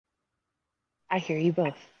I hear you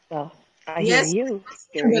both. So I hear Yes, you.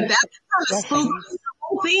 but that's kind of spooky. The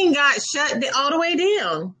whole thing got shut all the way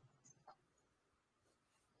down.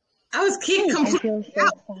 I was kicked I completely feel so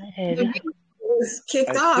out. excited. The video was kicked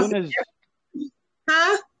As off. soon as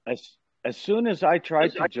Huh? as soon as I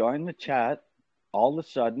tried to join the chat, all of a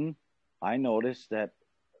sudden I noticed that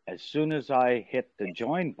as soon as I hit the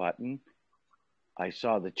join button, I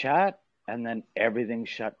saw the chat and then everything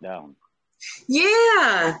shut down.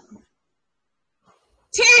 Yeah.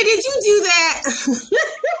 Terry, did you do that?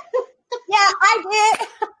 Yeah, I did.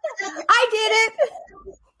 I did it.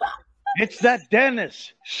 It's that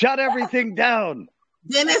Dennis. Shut everything down.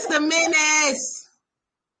 Dennis the Menace.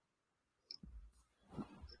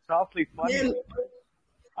 It's awfully funny. Den-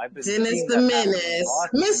 I've been Dennis seeing the that Menace.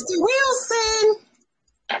 happen lots. Mr.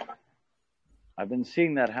 Wilson. I've been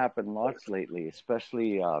seeing that happen lots lately,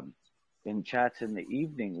 especially in chats in the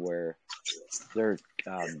evening where they're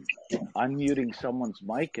unmuting someone's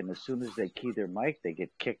mic, and as soon as they key their mic, they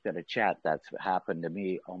get kicked out of chat. That's happened to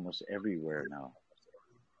me almost everywhere now.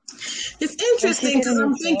 It's interesting because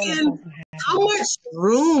I'm thinking, how much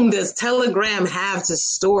room does Telegram have to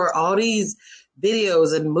store all these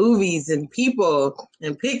videos and movies and people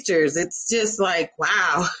and pictures? It's just like,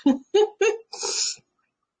 wow.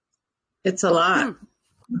 It's a lot.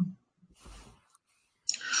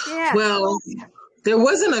 Yeah. Well, there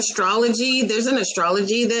was an astrology. There's an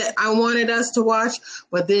astrology that I wanted us to watch,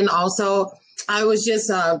 but then also I was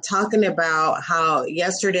just talking about how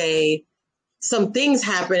yesterday some things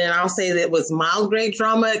happened, and I'll say that it was mild grade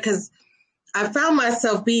drama because I found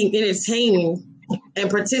myself being entertained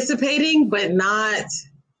and participating, but not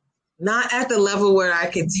at the level where I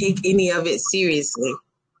could take any of it seriously.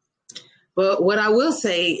 But what I will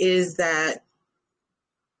say is that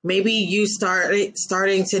maybe you starting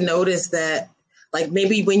to notice that, like,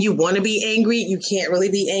 maybe when you want to be angry, you can't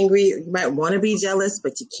really be angry. You might want to be jealous,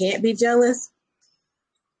 but you can't be jealous.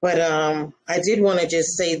 But I did want to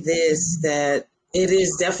just say this, that it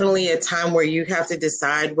is definitely a time where you have to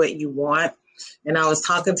decide what you want. And I was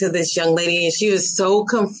talking to this young lady, and she was so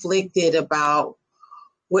conflicted about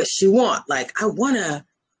what she wants. Like, I want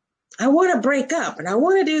to break up, and I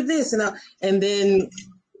want to do this. And then,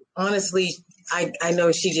 honestly, I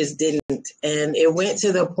know she just didn't. And it went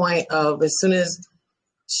to the point of, as soon as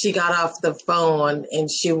she got off the phone and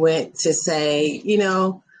she went to say,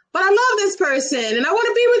 but I love this person and I want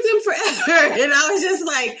to be with them forever. And I was just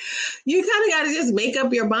like, you kind of got to just make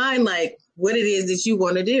up your mind, like, what it is that you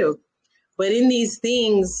want to do. But in these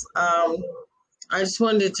things, I just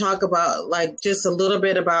wanted to talk about, like, just a little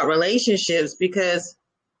bit about relationships, because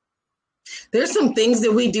there's some things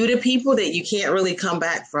that we do to people that you can't really come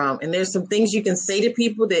back from. And there's some things you can say to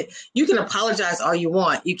people that you can apologize all you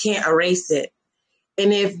want. You can't erase it.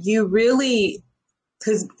 And if you really,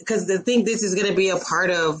 because the thing, this is going to be a part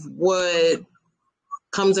of what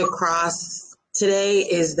comes across today,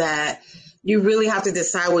 is that you really have to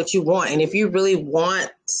decide what you want. And if you really want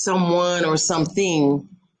someone or something,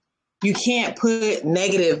 you can't put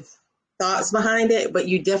negative thoughts behind it, but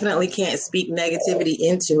you definitely can't speak negativity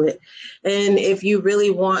into it. And if you really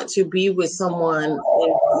want to be with someone,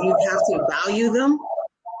 you have to value them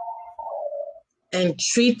and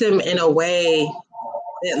treat them in a way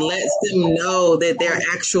that lets them know that they're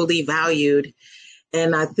actually valued.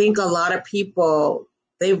 And I think a lot of people,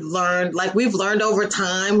 they've learned, like we've learned over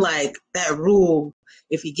time, like that rule,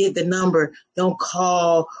 if you get the number, don't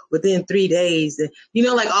call within 3 days.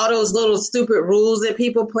 Like all those little stupid rules that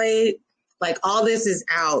people play, like all this is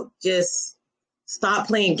out. Just stop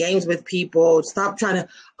playing games with people. Stop trying to,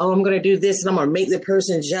 I'm going to do this and I'm going to make the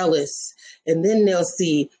person jealous. And then they'll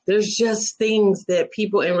see. There's just things that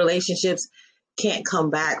people in relationships can't come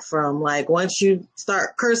back from. Like once you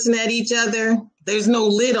start cursing at each other, there's no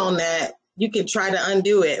lid on that. You can try to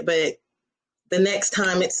undo it, but the next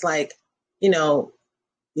time it's like,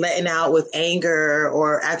 letting out with anger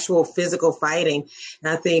or actual physical fighting.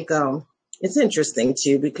 And I think it's interesting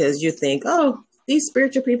too, because you think, oh, these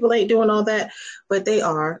spiritual people ain't doing all that, but they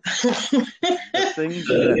are. The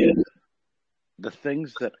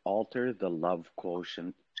things that alter the love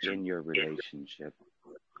quotient in your relationship.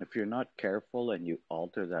 If you're not careful and you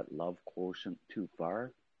alter that love quotient too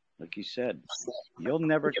far, like you said, you'll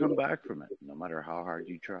never come back from it, no matter how hard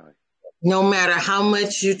you try. No matter how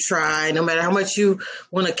much you try, no matter how much you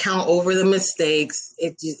want to count over the mistakes,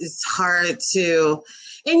 it's hard to.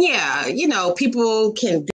 And yeah, people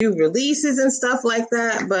can do releases and stuff like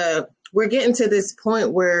that, but we're getting to this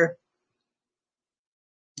point where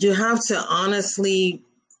you have to honestly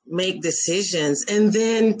make decisions. And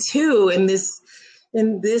then too, in this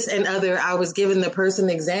and other, I was giving the person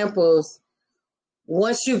examples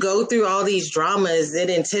once you go through all these dramas, it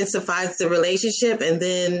intensifies the relationship, and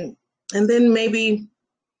then maybe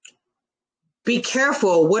be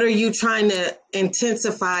careful. What are you trying to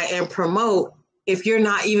intensify and promote if you're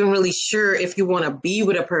not even really sure if you want to be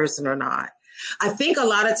with a person or not? I think a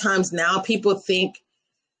lot of times now people think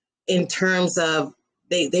in terms of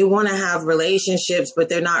they want to have relationships, but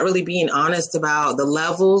they're not really being honest about the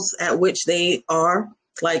levels at which they are.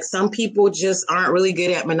 Like some people just aren't really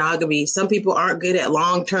good at monogamy. Some people aren't good at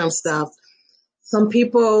long-term stuff. Some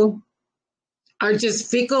people are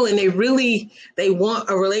just fickle and they want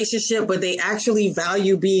a relationship, but they actually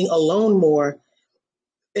value being alone more.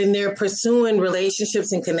 And they're pursuing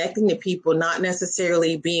relationships and connecting to people, not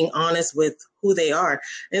necessarily being honest with who they are.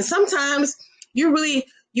 And sometimes you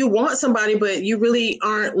want somebody, but you really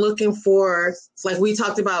aren't looking for, like we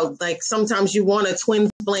talked about, like sometimes you want a twin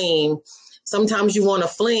flame, sometimes you want a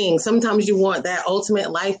fling, sometimes you want that ultimate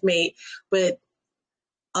life mate, but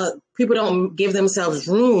people don't give themselves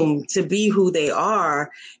room to be who they are.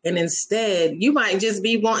 And instead, you might just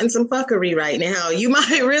be wanting some fuckery right now. You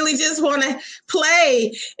might really just want to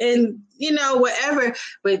play and, whatever.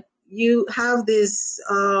 But you have this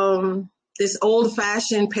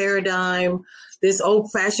old-fashioned paradigm, this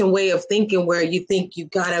old-fashioned way of thinking where you think you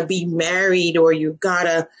gotta be married or you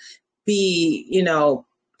gotta be,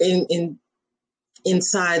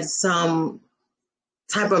 inside some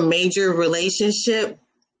type of major relationship.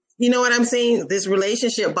 You know what I'm saying? This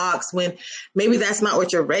relationship box, when maybe that's not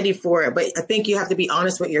what you're ready for. But I think you have to be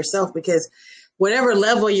honest with yourself, because whatever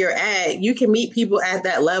level you're at, you can meet people at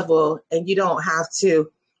that level and you don't have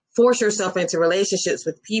to force yourself into relationships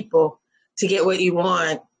with people to get what you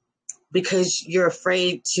want because you're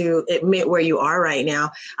afraid to admit where you are right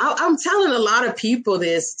now. I'm telling a lot of people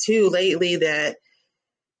this too lately, that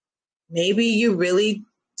maybe you really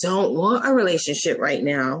don't want a relationship right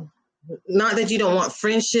now. Not that you don't want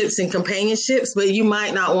friendships and companionships, but you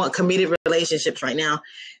might not want committed relationships right now.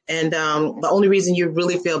 And the only reason you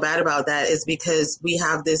really feel bad about that is because we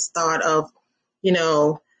have this thought of,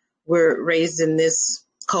 we're raised in this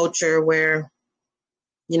culture where,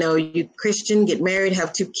 you Christian, get married,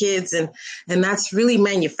 have 2 kids, and that's really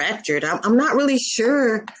manufactured. I'm not really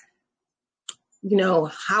sure,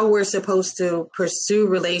 how we're supposed to pursue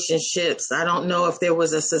relationships. I don't know if there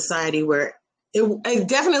was a society where it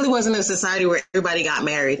definitely wasn't a society where everybody got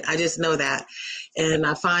married. I just know that. And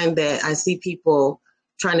I find that I see people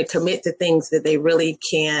trying to commit to things that they really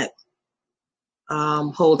can't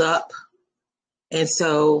hold up. And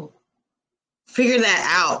so figure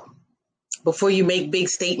that out before you make big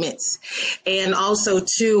statements. And also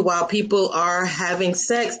too, while people are having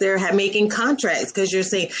sex, they're making contracts, because you're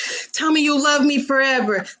saying, tell me you love me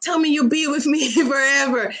forever. Tell me you'll be with me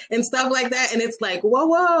forever and stuff like that. And it's like,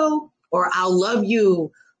 whoa. Or I'll love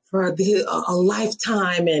you for a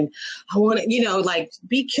lifetime. And I want to,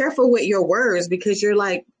 be careful with your words, because you're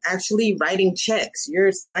actually writing checks.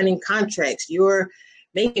 You're signing contracts. You're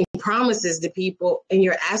making promises to people, and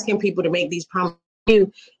you're asking people to make these promises to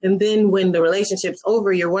you. And then when the relationship's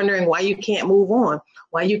over, you're wondering why you can't move on,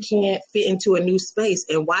 why you can't fit into a new space,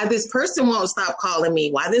 and why this person won't stop calling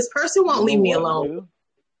me, why this person won't leave me alone. Dude?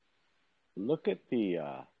 Look at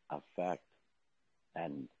the effect,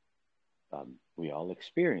 and we all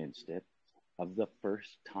experienced it, of the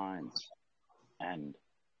first time, and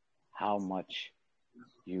how much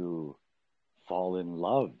you fall in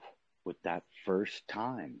love with that first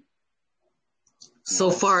time. So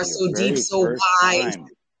far, so deep, so wide. Time.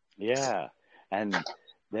 Yeah. And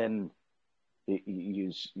then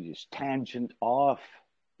you tangent off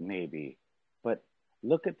maybe. But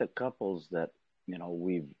look at the couples that,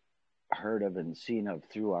 we've heard of and seen of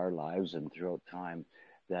through our lives and throughout time,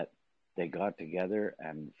 that they got together,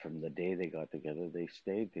 and from the day they got together, they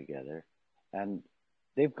stayed together, and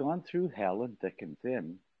they've gone through hell and thick and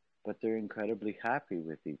thin, but they're incredibly happy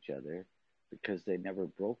with each other because they never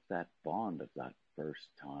broke that bond of that first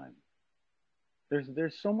time.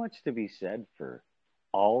 There's so much to be said for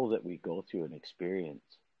all that we go through and experience,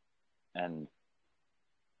 and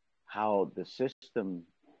how the system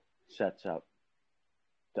sets up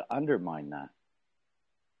to undermine that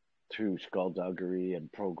through skullduggery and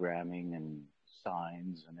programming and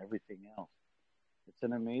signs and everything else. It's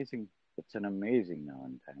an amazing now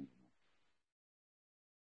entanglement.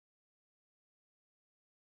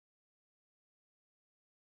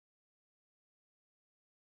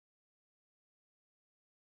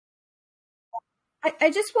 I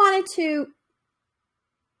just wanted to.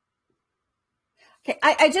 Okay,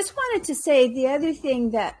 I just wanted to say the other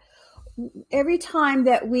thing, that every time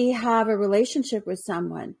that we have a relationship with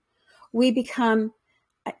someone, we become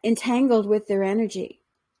entangled with their energy.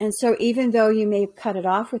 And so even though you may cut it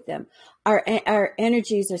off with them, our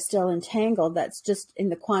energies are still entangled. That's just in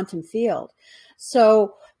the quantum field.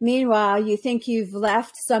 So meanwhile, you think you've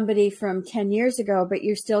left somebody from 10 years ago, but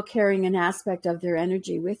you're still carrying an aspect of their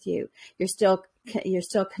energy with you. You're still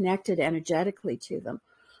connected energetically to them.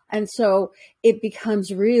 And so it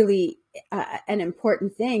becomes really an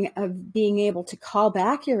important thing of being able to call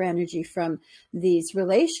back your energy from these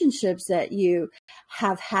relationships that you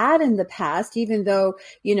have had in the past, even though,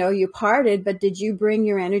 you parted, but did you bring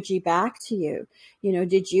your energy back to you?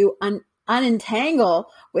 Did you unentangle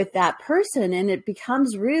with that person? And it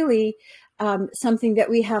becomes really something that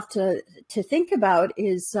we have to think about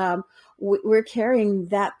is we're carrying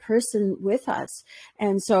that person with us.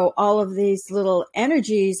 And so all of these little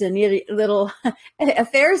energies and little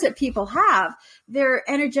affairs that people have, they're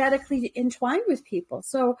energetically entwined with people.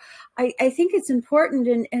 So I think it's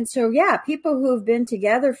important. And so, yeah, people who have been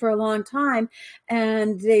together for a long time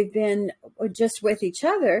and they've been just with each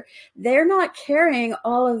other, they're not carrying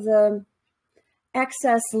all of the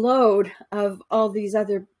excess load of all these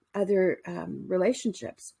other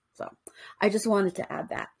relationships. So I just wanted to add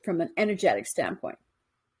that from an energetic standpoint.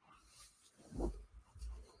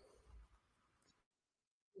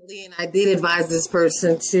 And I did advise this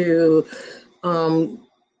person to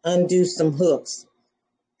undo some hooks.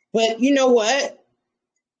 But you know what?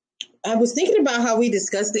 I was thinking about how we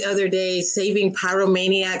discussed the other day saving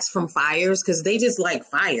pyromaniacs from fires, because they just like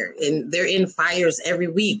fire and they're in fires every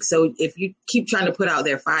week. So if you keep trying to put out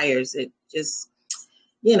their fires, it just,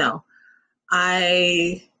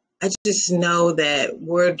 I just know that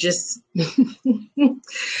we're just, we're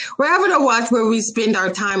having to watch where we spend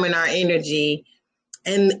our time and our energy.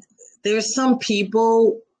 And there's some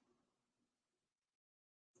people,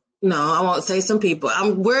 no, I won't say some people.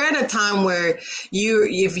 We're at a time where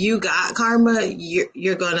if you got karma,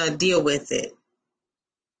 you're going to deal with it.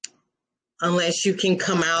 Unless you can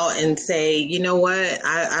come out and say, you know what,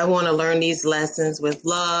 I want to learn these lessons with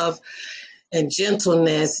love and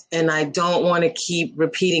gentleness, and I don't want to keep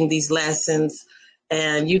repeating these lessons.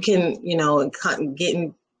 And you can,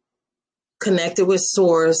 get connected with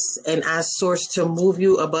source and ask source to move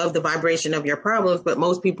you above the vibration of your problems. But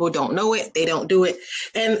most people don't know it. They don't do it.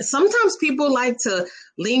 And sometimes people like to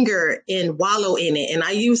linger and wallow in it. And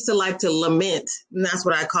I used to like to lament, and that's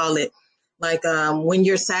what I call it. Like when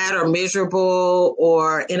you're sad or miserable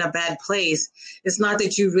or in a bad place, it's not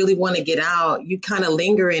that you really want to get out. You kind of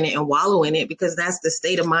linger in it and wallow in it because that's the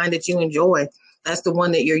state of mind that you enjoy. That's the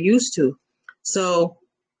one that you're used to. So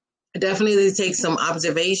it definitely takes some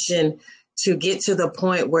observation to get to the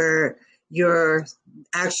point where you're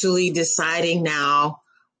actually deciding now,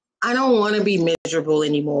 I don't want to be miserable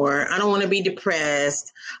anymore. I don't want to be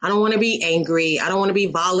depressed. I don't want to be angry. I don't want to be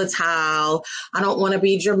volatile. I don't want to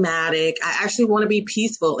be dramatic. I actually want to be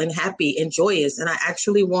peaceful and happy and joyous. And I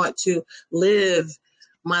actually want to live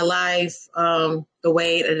my life the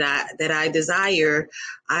way that I desire.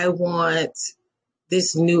 I want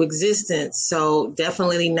this new existence. So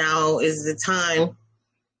definitely now is the time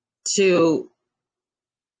to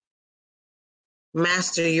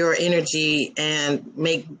master your energy and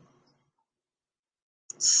make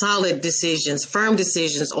solid decisions, firm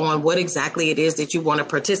decisions on what exactly it is that you want to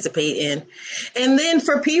participate in. And then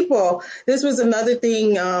for people, this was another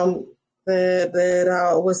thing that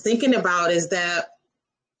I was thinking about, is that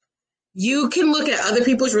you can look at other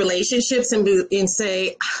people's relationships and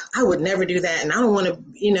say, I would never do that. And I don't want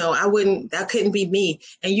to, that couldn't be me.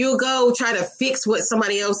 And you'll go try to fix what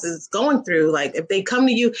somebody else is going through. Like if they come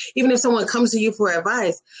to you, even if someone comes to you for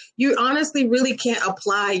advice, you honestly really can't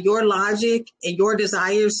apply your logic and your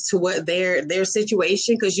desires to what their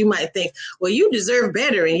situation. Cause you might think, well, you deserve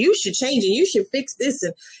better and you should change and you should fix this.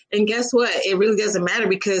 And guess what? It really doesn't matter,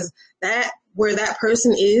 because where that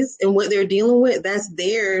person is and what they're dealing with, that's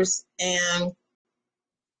theirs. And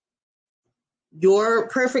your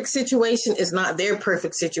perfect situation is not their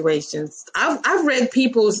perfect situations. I've read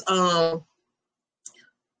people's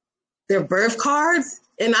their birth cards,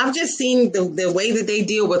 and I've just seen the way that they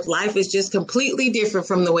deal with life is just completely different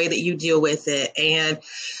from the way that you deal with it.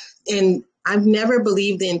 And I've never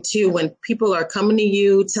believed in too, when people are coming to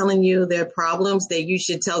you telling you their problems, that you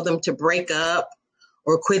should tell them to break up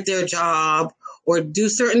or quit their job or do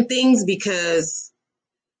certain things, because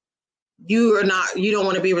you don't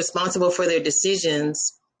want to be responsible for their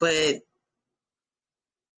decisions. But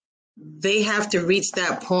they have to reach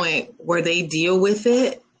that point where they deal with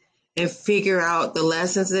it and figure out the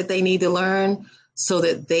lessons that they need to learn so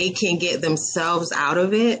that they can get themselves out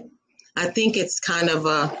of it. I think it's kind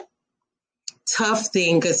of tough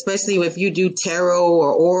thing, especially if you do tarot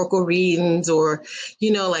or oracle readings or,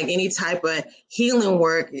 like any type of healing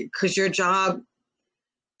work, because your job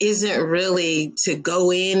isn't really to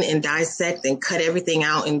go in and dissect and cut everything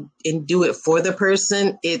out and do it for the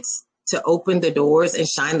person. It's to open the doors and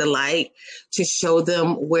shine the light to show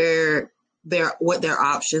them what their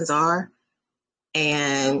options are.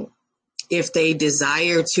 And if they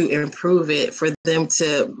desire to improve it, for them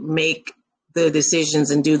to make the decisions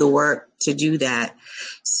and do the work to do that.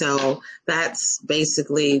 So that's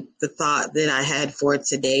basically the thought that I had for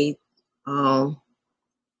today. And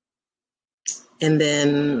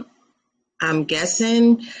then I'm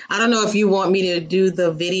guessing, I don't know if you want me to do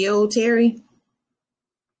the video, Terry.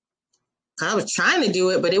 I was trying to do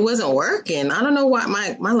it, but it wasn't working. I don't know why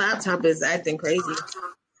my laptop is acting crazy.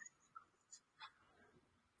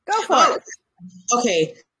 Go for it.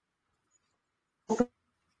 Okay.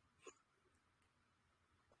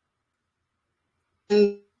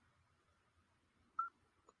 In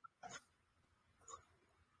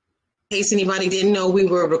case anybody didn't know, we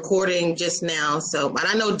were recording just now. So, but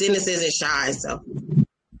I know Dennis isn't shy, so.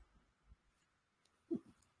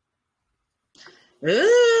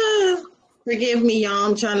 Forgive me, y'all.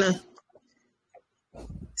 I'm trying to.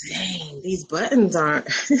 Dang, these buttons aren't.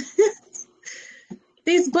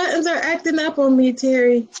 These buttons are acting up on me,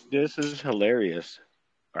 Terry. This is hilarious.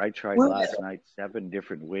 I tried last night 7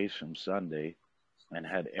 different ways from Sunday and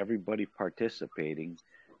had everybody participating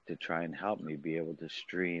to try and help me be able to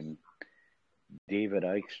stream David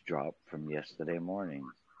Icke's drop from yesterday morning.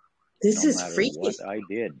 This is freaky. No matter what I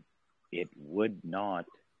did, it would not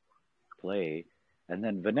play. And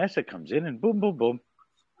then Vanessa comes in and boom, boom, boom.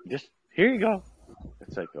 Just, here you go.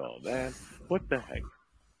 It's like, oh man, what the heck?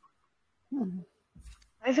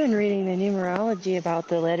 I've been reading the numerology about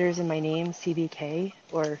the letters in my name, CBK,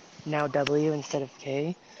 or now W instead of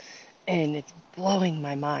K, and it's blowing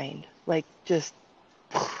my mind. Like, just,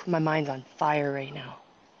 my mind's on fire right now.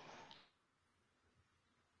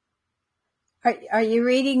 Are you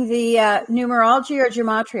reading the numerology or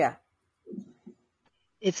gematria?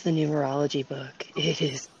 It's the numerology book. It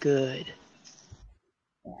is good.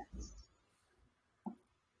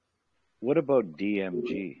 What about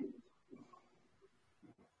DMG?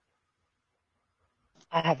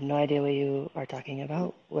 I have no idea what you are talking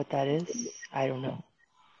about. What that is, I don't know.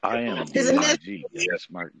 I am DMG,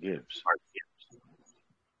 Smart Gibbs.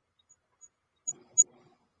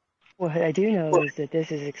 What I do know is that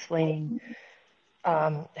this is explaining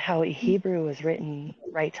how Hebrew was written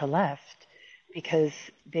right to left, because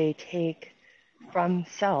they take from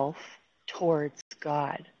self towards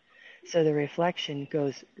God. So the reflection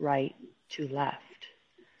goes right to left.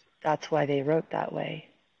 That's why they wrote that way.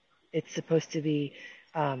 It's supposed to be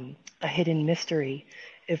a hidden mystery.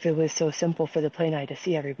 If it was so simple for the plain eye to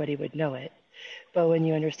see, everybody would know it. But when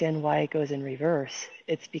you understand why it goes in reverse,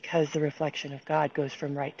 it's because the reflection of God goes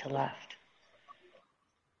from right to left.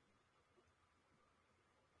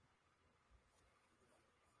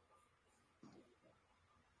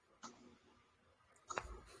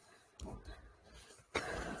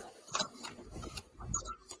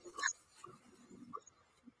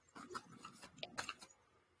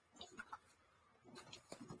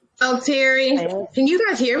 Oh, Terry, can you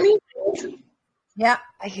guys hear me? Yeah,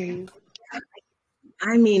 I hear you.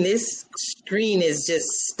 I mean, this screen is just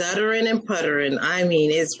stuttering and puttering. I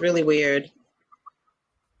mean, it's really weird.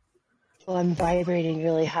 Well, I'm vibrating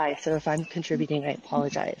really high, so if I'm contributing, I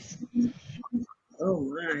apologize. Oh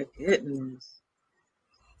my goodness.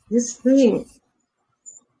 This thing.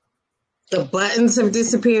 The buttons have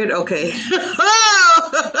disappeared. Okay. I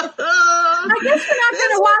guess we're not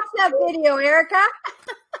going to watch that video, Erica.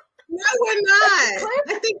 No, we're not.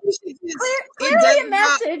 I think we should just clearly a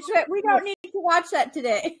message that we don't need to watch that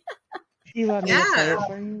today. Do you want me to play it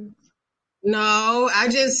for you? No, I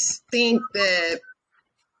just think that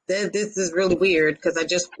this is really weird because I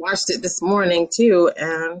just watched it this morning too.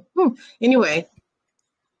 And anyway,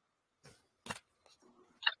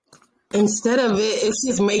 instead of it, it's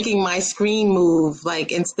just making my screen move.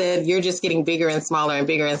 Like instead, you're just getting bigger and smaller and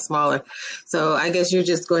bigger and smaller. So I guess you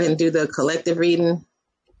just go ahead and do the collective reading.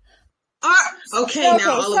 Okay,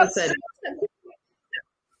 now all of a sudden.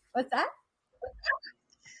 What's that?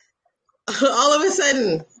 All of a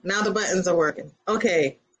sudden, now the buttons are working.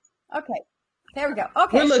 Okay. Okay. There we go.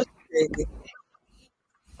 Okay. We're looking crazy.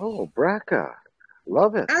 Oh, Braca.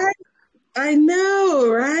 Love it. I know,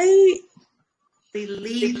 right? The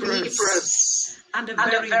Libras. And a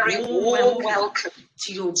very warm welcome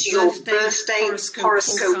to your birthday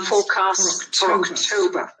horoscope forecast for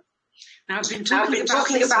October. Now, I've been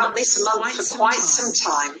talking about this month for quite some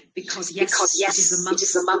time because, yes, it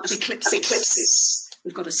is the month of eclipses.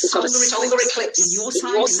 We've got a solar eclipse in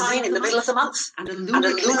your sign in the middle of the month, and a lunar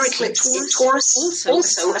eclipse in Taurus,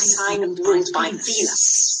 also a sign ruled by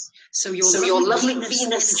Venus. So your lovely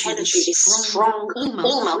Venus energy is strong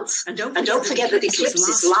all month, and don't forget that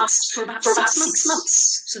eclipses last for about 6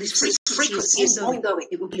 months. So this frequency is ongoing.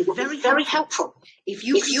 It will be very helpful if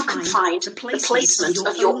you can find the placement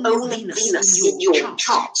of your own Venus in your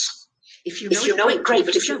chart. If you know it, great,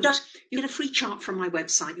 but if you don't, you get a free chart from my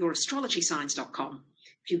website, yourastrologysigns.com.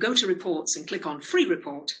 If you go to reports and click on free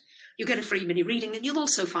report, you get a free mini reading, and you'll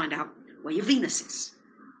also find out where your Venus is.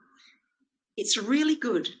 It's really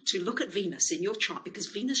good to look at Venus in your chart because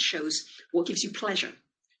Venus shows what gives you pleasure,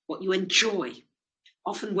 what you enjoy,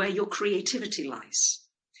 often where your creativity lies.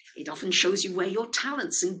 It often shows you where your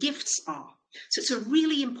talents and gifts are. So it's a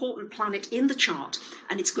really important planet in the chart,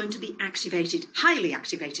 and it's going to be activated, highly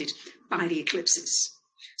activated, by the eclipses.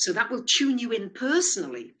 So that will tune you in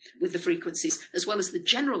personally with the frequencies as well as the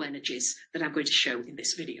general energies that I'm going to show in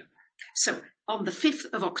this video. So on the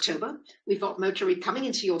 5th of October, we've got Mercury coming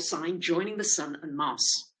into your sign, joining the Sun and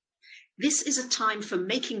Mars. This is a time for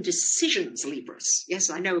making decisions, Libras. Yes,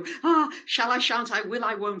 I know. Shall I, shan't I, will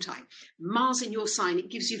I, won't I? Mars in your sign, it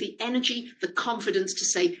gives you the energy, the confidence to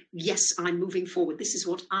say, yes, I'm moving forward. This is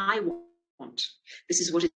what I want. This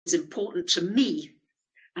is what is important to me.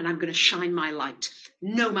 And I'm going to shine my light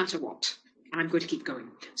no matter what. I'm going to keep going.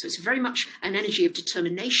 So it's very much an energy of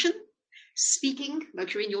determination. Speaking,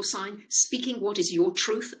 Mercury in your sign, speaking what is your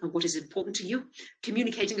truth and what is important to you.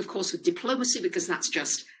 Communicating, of course, with diplomacy, because that's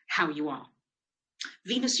just how you are.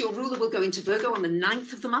 Venus, your ruler, will go into Virgo on the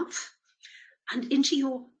 9th of the month and into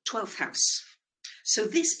your 12th house. So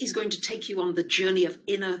this is going to take you on the journey of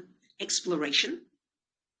inner exploration.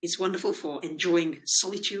 It's wonderful for enjoying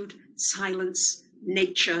solitude, silence,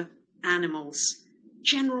 nature, animals,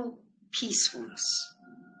 general peacefulness.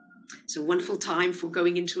 It's a wonderful time for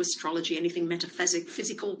going into astrology, anything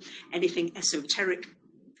metaphysical, anything esoteric,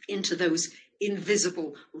 into those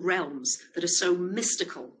invisible realms that are so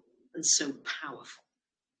mystical and so powerful.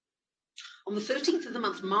 On the 13th of the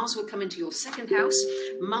month, Mars will come into your 2nd house.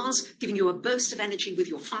 Mars giving you a burst of energy with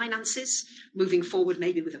your finances, moving forward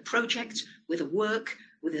maybe with a project, with a work,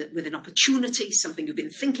 with an opportunity, something you've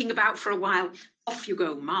been thinking about for a while. Off you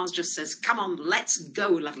go. Mars just says, come on, let's go,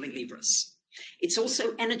 lovely Libras. It's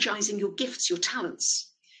also energizing your gifts, your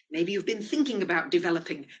talents. Maybe you've been thinking about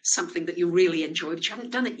developing something that you really enjoy, but you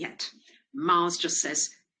haven't done it yet. Mars just says,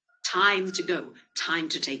 time to go, time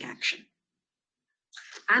to take action.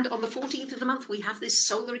 And on the 14th of the month, we have this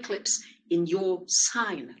solar eclipse in your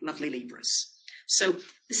sign, lovely Libras. So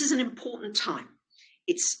this is an important time.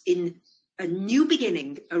 It's in a new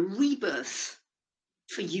beginning, a rebirth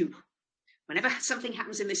for you. Whenever something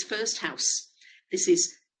happens in this first house, this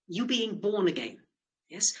is you being born again.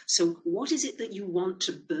 Yes. So what is it that you want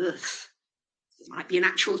to birth? It might be an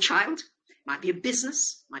actual child. It might be a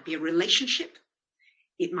business. It might be a relationship.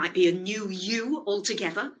 It might be a new you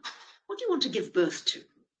altogether. What do you want to give birth to?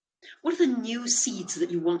 What are the new seeds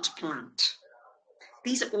that you want to plant?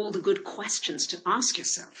 These are all the good questions to ask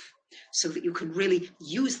yourself so that you can really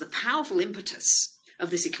use the powerful impetus of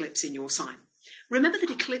this eclipse in your sign. Remember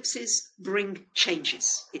that eclipses bring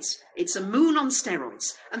changes. It's a moon on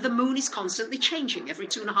steroids, and the moon is constantly changing. Every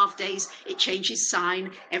 2.5 days, it changes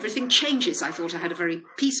sign. Everything changes. I thought I had a very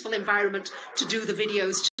peaceful environment to do the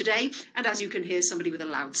videos today, and as you can hear, somebody with a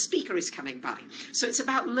loudspeaker is coming by. So it's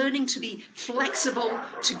about learning to be flexible,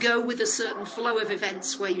 to go with a certain flow of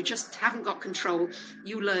events where you just haven't got control.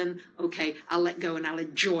 You learn, okay, I'll let go and I'll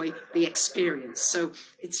enjoy the experience. So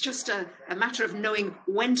it's just a matter of knowing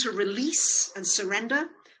when to release and surrender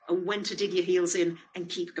and when to dig your heels in and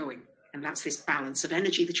keep going. And that's this balance of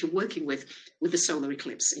energy that you're working with the solar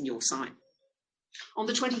eclipse in your sign. On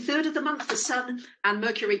the 23rd of the month, the Sun and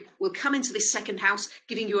Mercury will come into this 2nd house,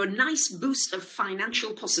 giving you a nice boost of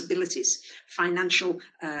financial possibilities, financial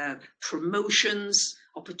promotions,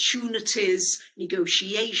 opportunities,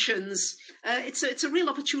 negotiations. It's a real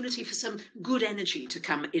opportunity for some good energy to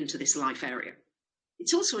come into this life area.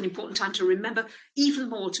 It's also an important time to remember even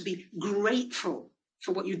more to be grateful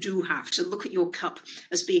for what you do have, to look at your cup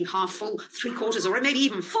as being half full, 3/4, or maybe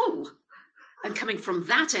even full, and coming from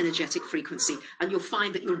that energetic frequency, and you'll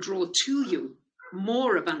find that you'll draw to you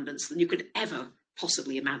more abundance than you could ever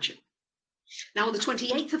possibly imagine. Now, on the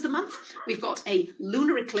 28th of the month, we've got a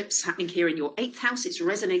lunar eclipse happening here in your 8th house. It's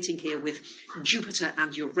resonating here with Jupiter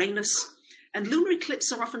and Uranus. And lunar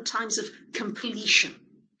eclipses are often times of completion.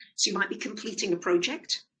 So you might be completing a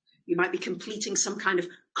project. You might be completing some kind of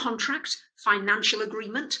contract, financial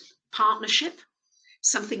agreement, partnership.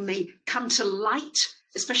 Something may come to light,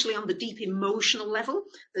 especially on the deep emotional level,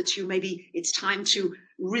 that it's time to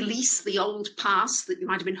release the old past that you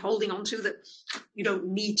might have been holding on to, that you don't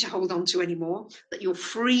need to hold on to anymore, that you're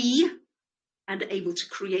free and able to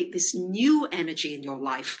create this new energy in your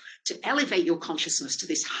life to elevate your consciousness to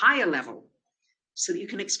this higher level so that you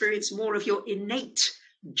can experience more of your innate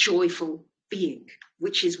joyful being,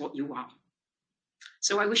 which is what you are.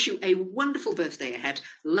 So I wish you a wonderful birthday ahead,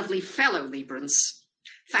 lovely fellow Librans.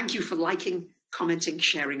 Thank you for liking, commenting,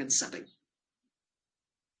 sharing, and subbing.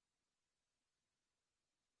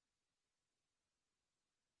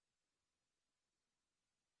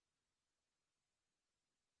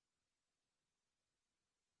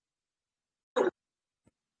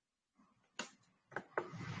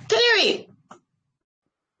 Carrie.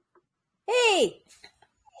 Hey.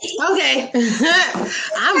 Okay.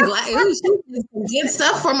 I'm glad it was some good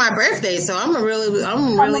stuff for my birthday, so I'm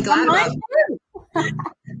really glad about it.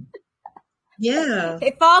 Yeah.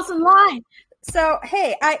 It falls in line. So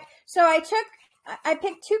hey, I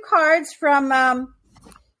picked two cards from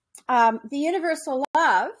the Universal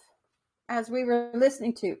Love as we were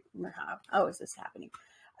listening to. How is this happening?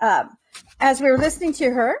 As we were listening to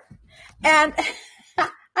her, and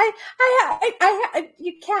I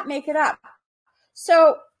you can't make it up.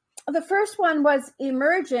 So the first one was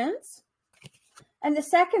emergence, and the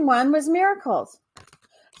second one was miracles.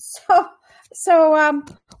 So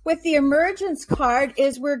with the emergence card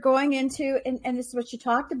is we're going into, and this is what you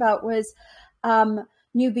talked about, was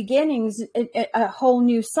new beginnings, a whole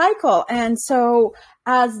new cycle. And so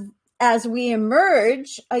as we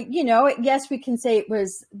emerge, yes, we can say it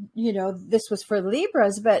was, this was for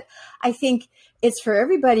Libras, but I think it's for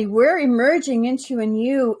everybody. We're emerging into a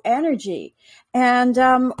new energy, and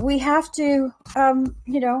we have to,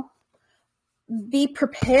 be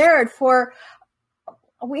prepared for.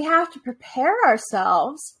 We have to prepare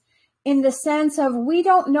ourselves in the sense of we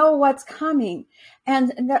don't know what's coming.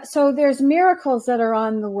 And so there's miracles that are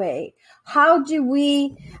on the way. How do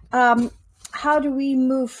we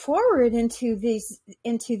move forward into these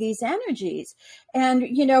energies? And,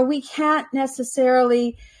 we can't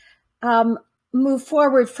necessarily move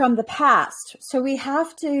forward from the past. So we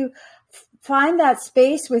have to find that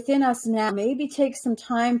space within us now, maybe take some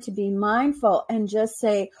time to be mindful and just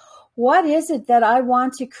say, what is it that I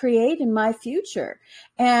want to create in my future?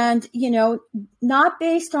 And, not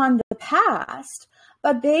based on the past,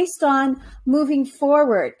 but based on moving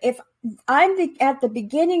forward. If I'm at the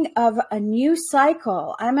beginning of a new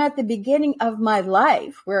cycle, I'm at the beginning of my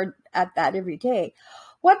life, we're at that every day.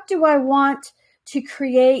 What do I want to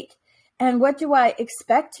create, and what do I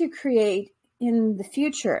expect to create in the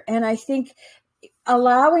future? And I think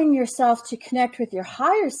allowing yourself to connect with your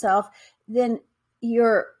higher self, then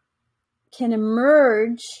can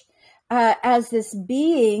emerge as this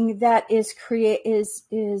being that is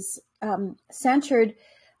centered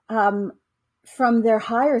from their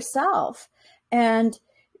higher self, and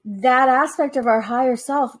that aspect of our higher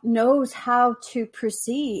self knows how to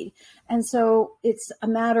proceed. And so it's a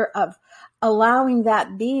matter of allowing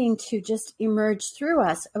that being to just emerge through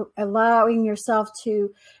us, allowing yourself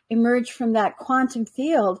to emerge from that quantum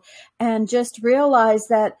field, and just realize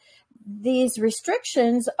that these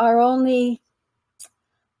restrictions are only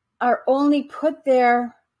put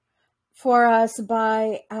there for us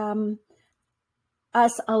by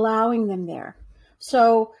us allowing them there.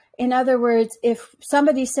 So in other words, if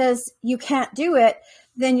somebody says you can't do it,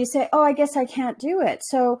 then you say, oh, I guess I can't do it.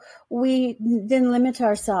 So we then limit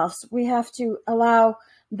ourselves. We have to allow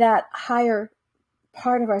that higher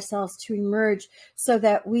part of ourselves to emerge so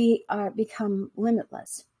that we become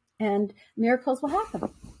limitless, and miracles will happen.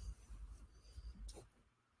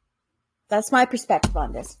 That's my perspective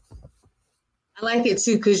on this. I like it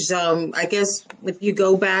too, because I guess if you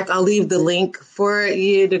go back, I'll leave the link for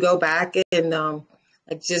you to go back and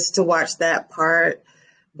just to watch that part.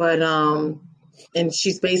 But and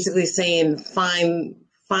she's basically saying find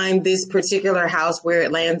this particular house where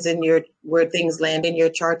it lands in where things land in your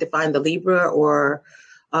chart to find the Libra or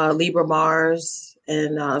Libra Mars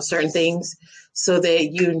and certain things, so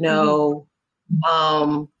that you know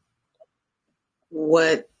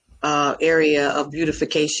what area of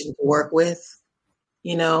beautification to work with,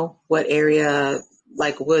 what area,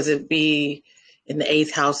 like, was it be in the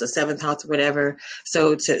 8th house, the 7th house, or whatever.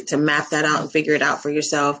 So to map that out and figure it out for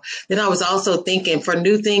yourself. Then I was also thinking, for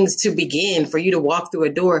new things to begin, for you to walk through a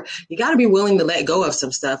door, you got to be willing to let go of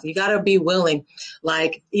some stuff. You got to be willing,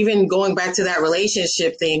 like, even going back to that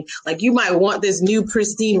relationship thing, like, you might want this new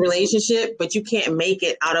pristine relationship, but you can't make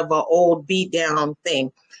it out of an old beat down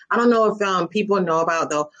thing. I don't know if people know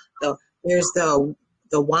about there's the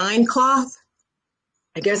the wine cloth.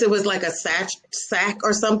 I guess it was like a sack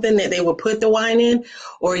or something that they would put the wine in,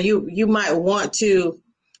 or you might want to.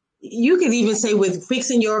 You could even say with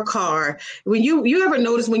fixing your car. When you ever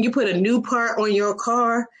notice when you put a new part on your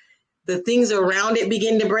car, the things around it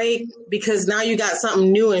begin to break because now you got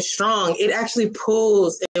something new and strong. It actually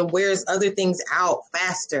pulls and wears other things out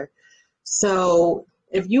faster. So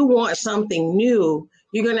if you want something new,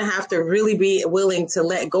 you're going to have to really be willing to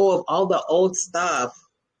let go of all the old stuff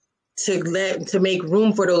to make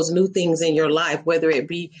room for those new things in your life, whether it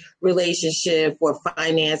be relationship or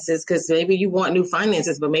finances, because maybe you want new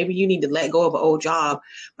finances, but maybe you need to let go of an old job.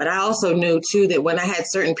 But I also knew too that when I had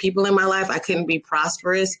certain people in my life, I couldn't be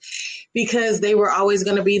prosperous because they were always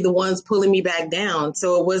going to be the ones pulling me back down.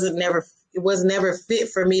 So it was never fit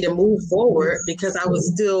for me to move forward because I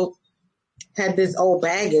was still had this old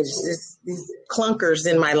baggage, these clunkers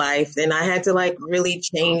in my life, and I had to like really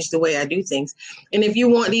change the way I do things. And if you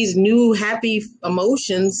want these new happy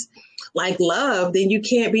emotions like love, then you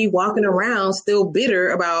can't be walking around still bitter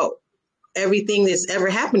about everything that's ever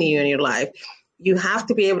happened to you in your life. You have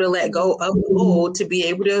to be able to let go of the old to be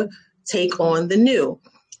able to take on the new.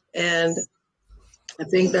 And I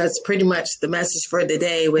think that's pretty much the message for the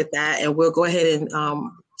day with that. And we'll go ahead and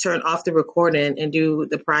turn off the recording and do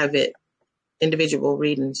the private individual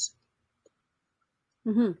readings.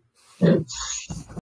 Mm-hmm.